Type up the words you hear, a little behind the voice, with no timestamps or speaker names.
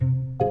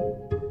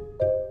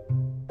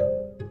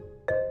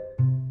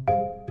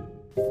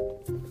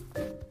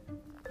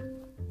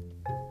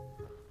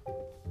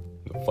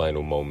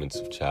final moments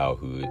of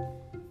childhood.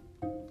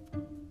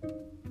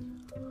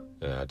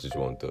 And I just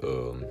want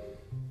to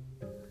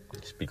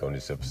speak on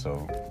this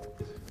episode.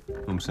 You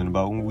know what I'm saying,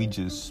 about when we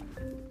just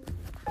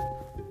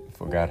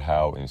forgot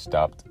how and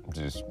stopped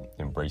just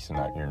embracing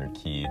our inner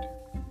kid.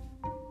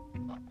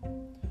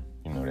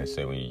 You know, they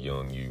say when you're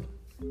young, you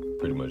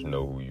pretty much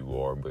know who you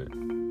are, but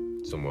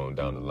somewhere on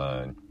down the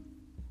line,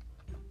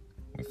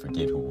 we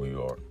forget who we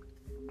are.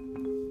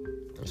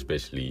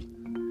 Especially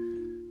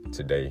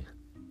today,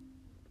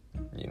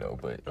 you know,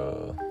 but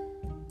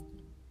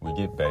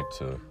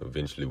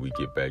eventually we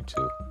get back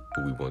to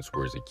who we once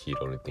were as a kid,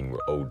 only thing we're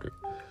older.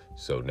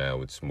 So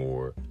now it's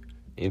more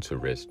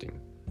interesting.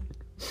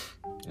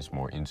 It's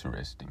more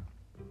interesting.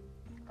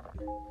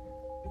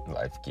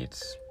 Life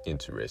gets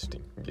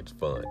interesting, it gets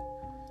fun,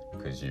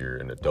 because you're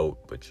an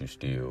adult, but you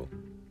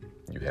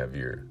have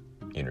your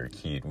inner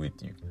kid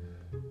with you.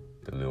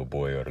 The little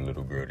boy or the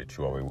little girl that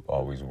you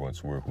always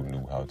once were, who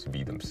knew how to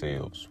be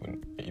themselves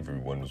when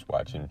everyone was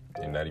watching,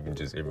 and not even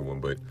just everyone,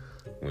 but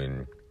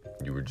when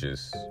you were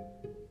just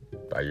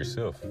by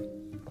yourself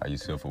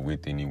or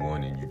with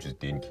anyone, and you just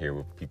didn't care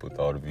what people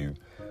thought of you.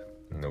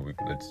 You know,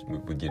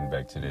 we're getting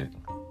back to that.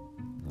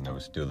 You know,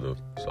 it's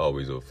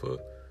always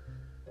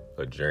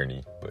a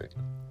journey, but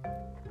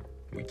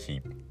we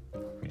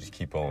just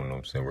keep on, you know what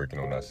I'm saying, working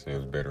on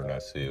ourselves, bettering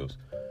ourselves,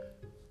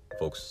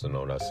 focusing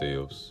on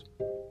ourselves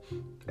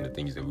and the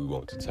things that we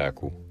want to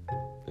tackle,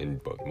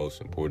 but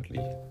most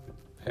importantly,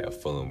 have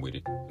fun with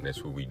it. And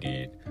that's what we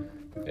did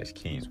as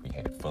kids. We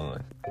had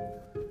fun.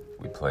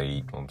 We played,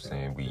 you know what I'm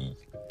saying, we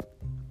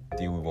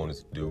did what we wanted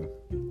to do.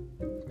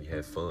 We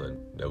had fun.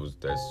 That's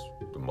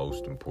the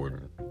most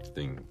important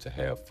thing, to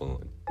have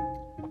fun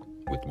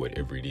with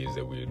whatever it is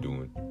that we're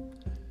doing.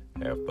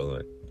 Have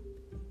fun.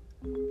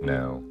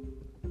 Now,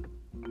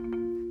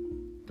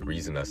 the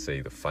reason I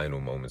say the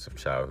final moments of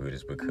childhood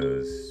is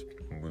because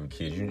when we were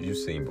kids, you've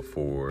seen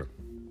before,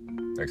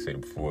 like I said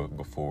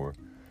before,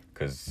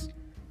 because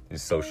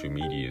this social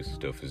media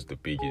stuff is the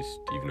biggest.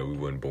 Even though we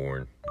weren't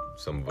born,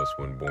 some of us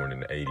weren't born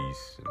in the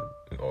 80s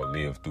or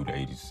lived through the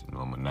 80s. You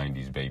know, I'm a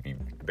 90s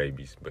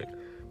babies, but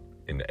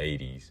in the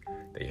 80s,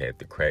 they had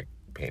the crack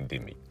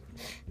pandemic.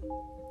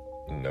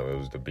 You know, it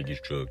was the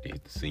biggest drug to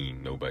hit the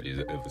scene. Nobody's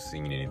ever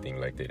seen anything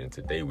like that. And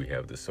today we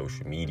have the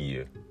social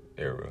media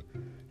era.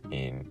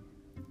 And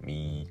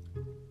me,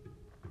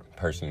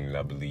 personally,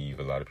 I believe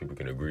a lot of people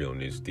can agree on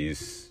this.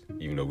 This,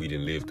 even though we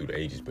didn't live through the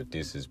 80s, but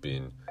this has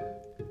been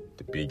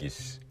the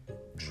biggest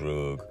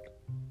drug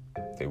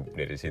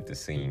that has hit the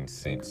scene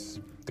since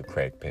the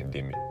crack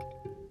pandemic.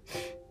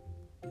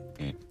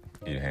 It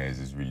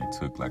has really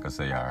took, like I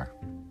say,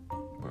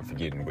 we're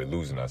forgetting we're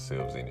losing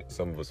ourselves in it.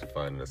 Some of us are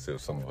finding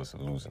ourselves, some of us are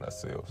losing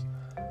ourselves.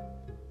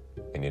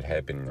 And it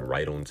happened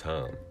right on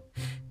time.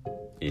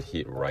 It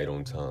hit right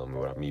on time.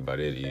 What I mean by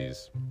that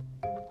is,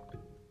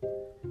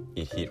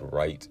 it hit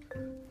right.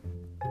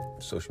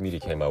 Social media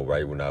came out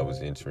right when I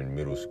was entering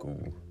middle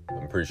school.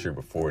 I'm pretty sure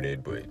before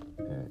that, but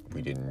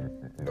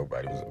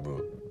nobody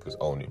was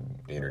on it.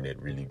 The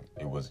internet really,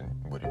 it wasn't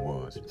what it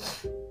was.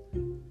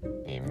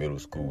 In middle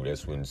school,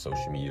 that's when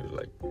social media was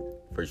like,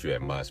 first you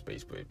had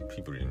MySpace, but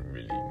people didn't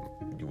really,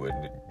 you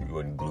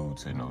wasn't glued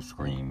to no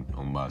screen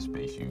on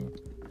MySpace. You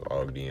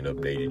logged in,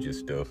 updated your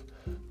stuff,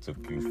 took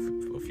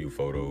a few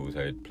photos,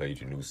 played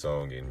your new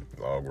song, and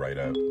logged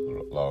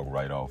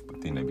right off.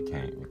 But then we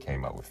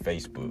came out with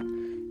Facebook.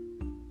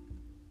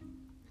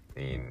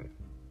 And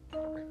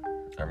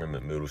I remember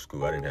in middle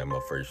school, I didn't have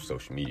my first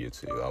social media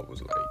till I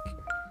was like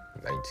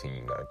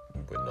 19. I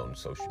wasn't on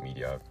social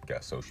media. I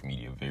got social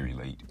media very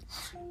late.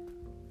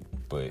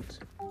 But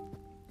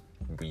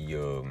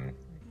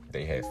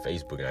they had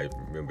Facebook, and I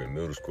remember in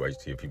middle school, I used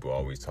to hear people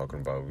always talking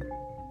about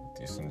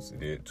this, and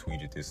they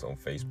tweeted this on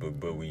Facebook.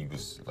 But we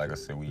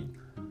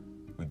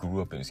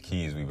grew up as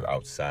kids. We were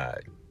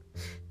outside.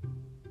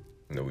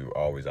 You know, we were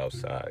always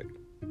outside,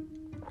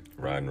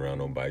 riding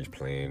around on bikes,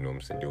 playing, you know what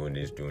I'm saying, doing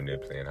this, doing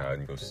that, playing hide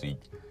and go seek.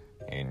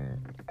 And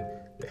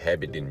the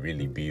habit didn't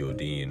really build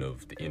in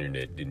of the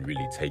internet, didn't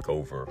really take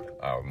over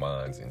our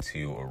minds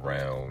until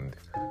around,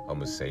 I'm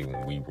gonna say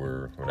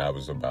when I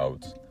was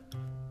about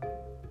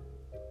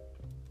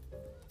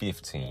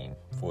 14,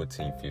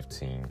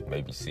 15,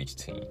 maybe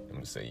 16. I'm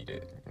gonna say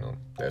that, you know,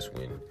 that's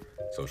when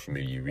social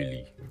media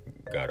really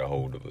got a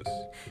hold of us.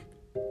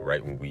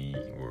 Right when we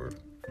were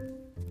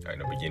in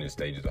the beginning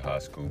stages of high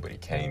school, but it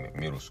came in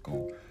middle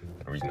school.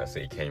 And the reason I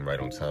say it came right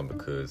on time,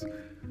 because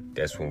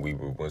that's when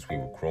once we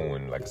were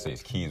growing, like I said,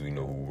 as kids, we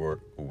know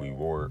who we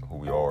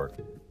are,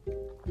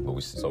 but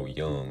we're so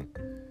young.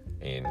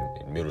 And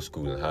in middle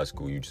school and high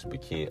school,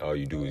 all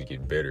you do is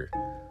get better.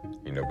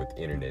 You know, but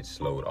the internet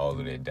slowed all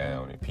of that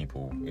down,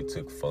 and it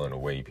took fun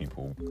away.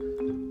 People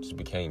just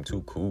became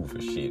too cool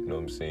for shit, you know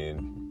what I'm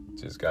saying?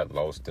 Just got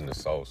lost in the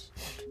sauce.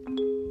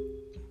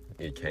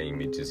 It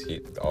just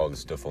hit all the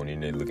stuff on the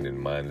internet, looking at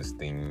mindless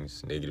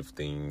things, negative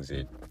things.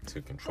 It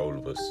took control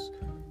of us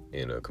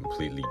in a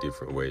completely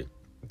different way.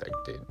 Like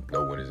that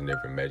no one has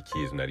never met.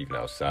 Kids not even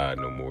outside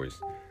no more.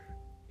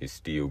 It's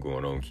still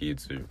going on.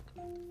 Kids are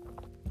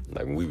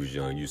Like when we was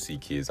young, you see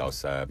kids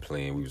outside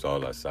playing. We was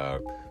all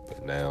outside,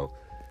 but now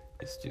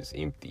it's just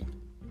empty.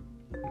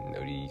 You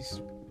know,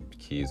 these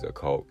kids are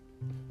caught.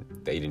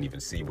 They didn't even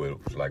see what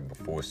it was like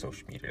before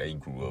social media. They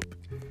grew up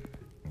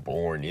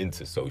born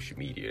into social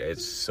media. That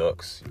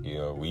sucks. You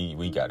know,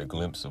 we got a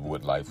glimpse of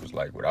what life was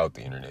like without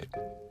the internet,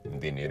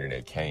 and then the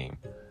internet came.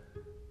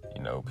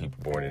 You know, people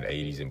born in the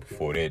 80s and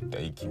before that,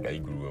 they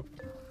grew up,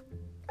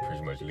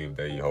 pretty much lived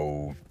their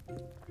whole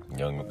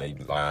young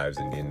lives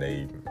and then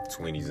they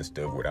 20s and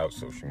stuff without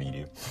social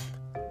media.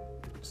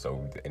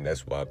 So, and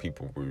that's why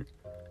people were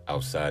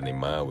outside and their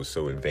mind was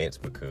so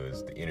advanced,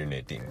 because the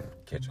internet didn't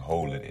catch a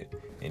hold of it.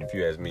 And if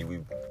you ask me, we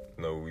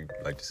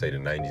like to say the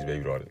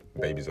 90s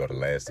babies are the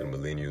last of the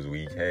millennials.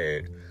 We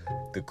had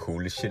the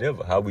coolest shit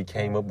ever. How we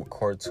came up with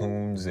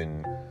cartoons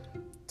and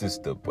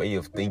just the way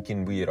of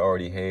thinking we had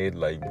already had.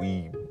 Like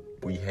we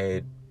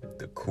had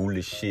the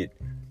coolest shit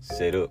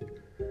set up.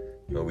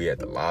 You know, we had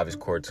the livest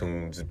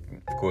cartoons.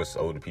 Of course,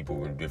 older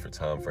people in different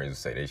time frames would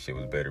say that shit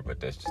was better, but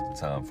that's just the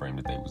time frame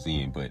that they was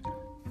in. But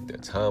the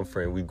time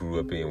frame we grew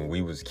up in when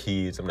we was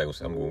kids, when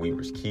we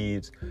was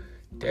kids,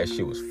 that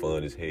shit was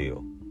fun as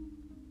hell.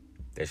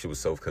 That shit was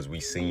so, because we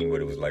seen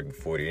what it was like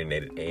before the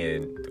internet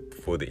and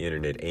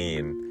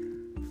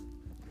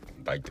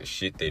like the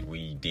shit that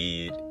we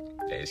did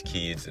as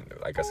kids, and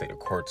like I say, the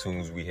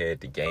cartoons we had,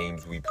 the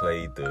games we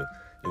played,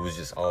 it was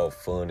just all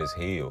fun as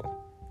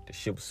hell. The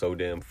shit was so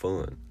damn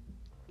fun.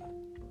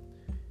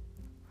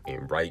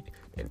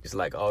 And it's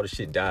like all the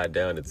shit died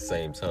down at the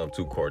same time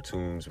too.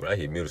 Cartoons, when I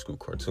hit middle school,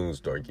 cartoons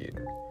started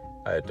getting,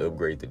 I had to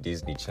upgrade the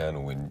Disney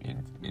Channel and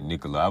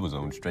Nickelodeon. I was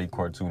on straight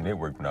Cartoon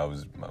Network when I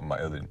was my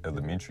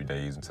elementary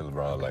days until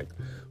around like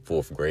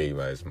 4th grade.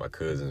 My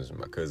cousins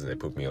that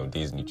put me on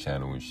Disney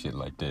Channel and shit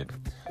like that.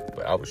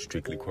 But I was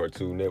strictly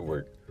Cartoon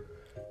Network.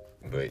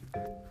 But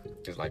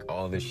it's like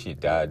all this shit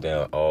died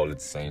down all at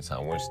the same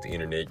time. Once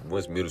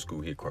middle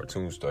school hit,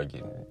 cartoons started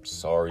getting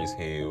sorry as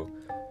hell.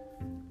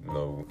 You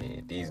know,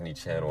 and Disney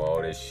Channel,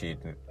 all that shit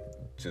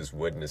just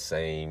wasn't the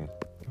same.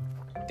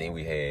 Then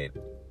we had,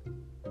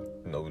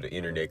 you know, the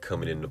internet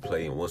coming into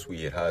play, and once we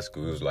hit high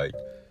school, it was like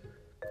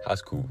high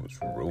school was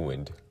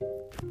ruined.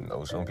 You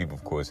know, some people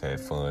of course had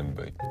fun,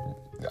 but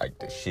like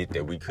the shit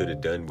that we could have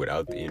done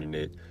without the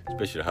internet,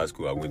 especially the high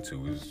school I went to,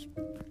 was,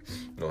 you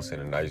know what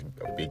I'm saying,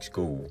 a big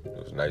school.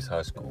 It was a nice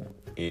high school.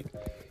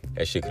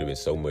 That shit could have been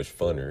so much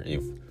funner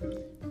if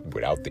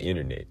without the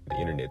internet. The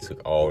internet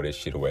took all that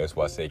shit away. That's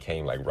why I say it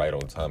came like right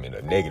on time in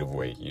a negative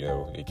way, you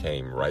know. It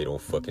came right on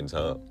fucking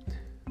time.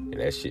 And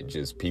that shit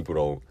just, I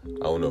don't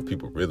know if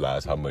people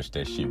realize how much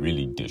that shit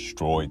really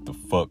destroyed the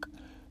fuck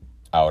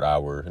out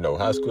our, you know,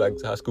 high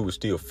school was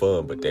still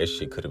fun, but that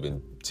shit could have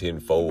been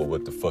tenfold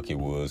what the fuck it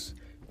was.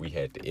 We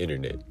had the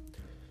internet.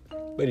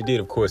 But it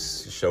did, of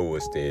course, show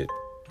us that,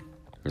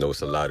 you know,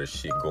 it's a lot of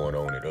shit going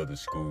on at other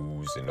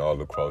schools and all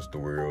across the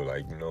world.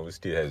 Like, you know, it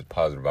still has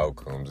positive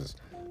outcomes.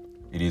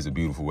 It is a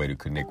beautiful way to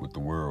connect with the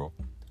world.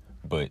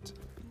 But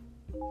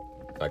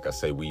like I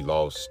say, we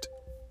lost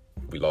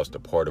a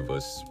part of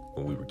us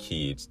when we were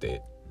kids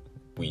that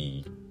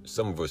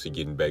some of us are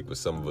getting back, but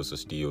some of us are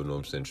still, you know what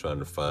I'm saying, trying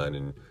to find,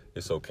 and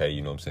it's okay,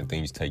 you know what I'm saying,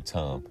 things take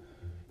time.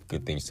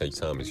 Good things take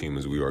time. As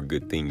humans, we are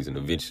good things, and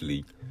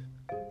eventually,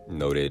 you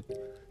know, that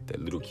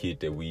little kid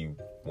that we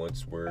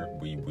once were,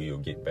 we will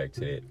get back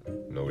to that.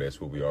 You know,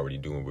 that's what we're already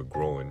doing. We're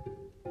growing.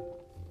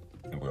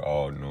 And we're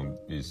all, you know,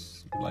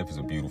 life is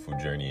a beautiful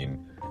journey,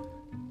 and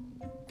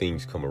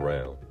things come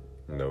around,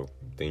 you know,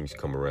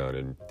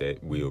 and that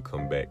will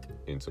come back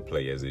into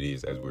play as it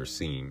is, as we're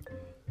seeing.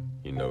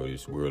 You know,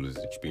 this world is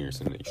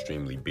experiencing an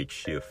extremely big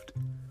shift.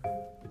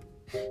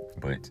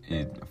 But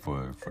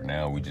for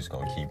now, we just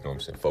gonna keep, you know what I'm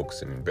saying,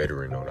 focusing and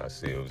bettering on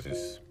ourselves.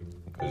 It's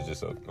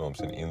just a, you know what I'm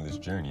saying, endless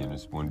journey, and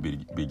it's one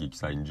big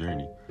exciting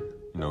journey.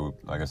 You know,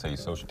 like I say,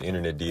 the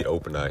internet did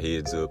open our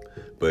heads up,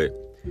 but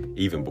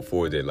even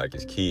before that, like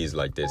as kids,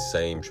 like that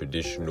same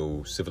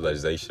traditional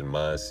civilization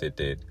mindset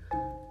that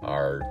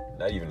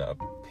not even our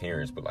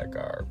parents, but like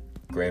our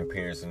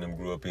grandparents and them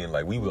grew up in,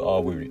 like we were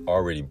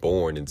already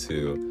born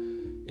into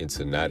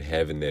not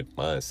having that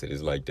mindset.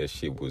 It's like that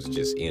shit was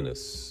just in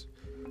us.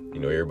 You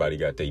know, everybody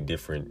got their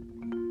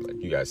different,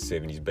 like you got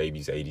 70s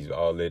babies, 80s,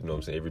 all that, you know what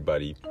I'm saying?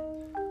 Everybody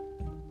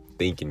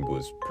thinking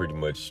was pretty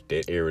much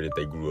that era that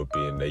they grew up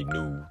in. They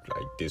knew,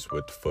 like, this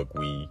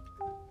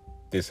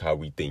how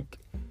we think.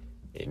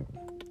 And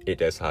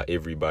that's how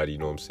everybody, you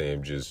know what I'm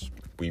saying, just,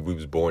 we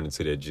was born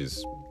into that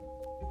just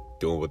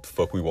doing what the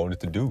fuck we wanted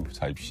to do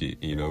type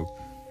shit, you know?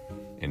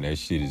 And that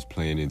shit is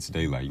playing in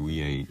today. Like,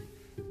 we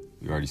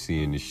already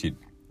seeing this shit.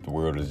 The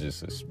world is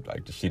just,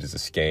 the shit is a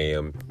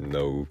scam. You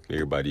know,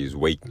 everybody is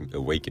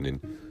awakening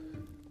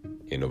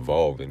and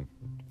evolving,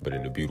 but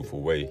in a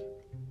beautiful way.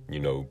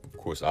 You know, of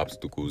course,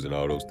 obstacles and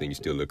all those things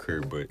still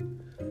occur, but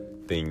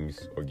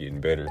things are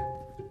getting better,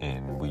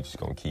 and we just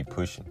gonna keep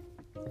pushing,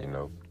 you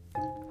know?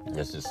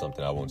 That's just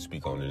something I want to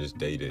speak on to this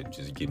day, that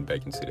just getting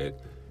back into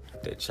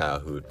that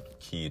childhood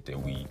kid that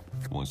we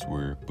once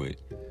were, but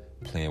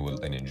playing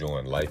with and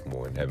enjoying life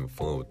more and having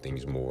fun with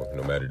things more,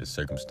 no matter the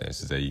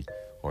circumstances. They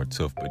are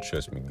tough, but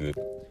trust me, good.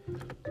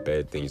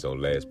 Bad things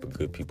don't last, but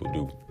good people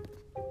do.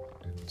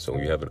 So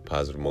when you're having a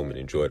positive moment,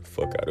 enjoy the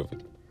fuck out of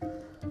it.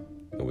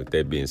 And with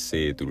that being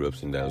said, through the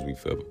ups and downs we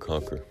forever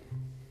conquer.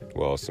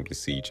 We'll all simply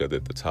see each other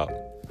at the top.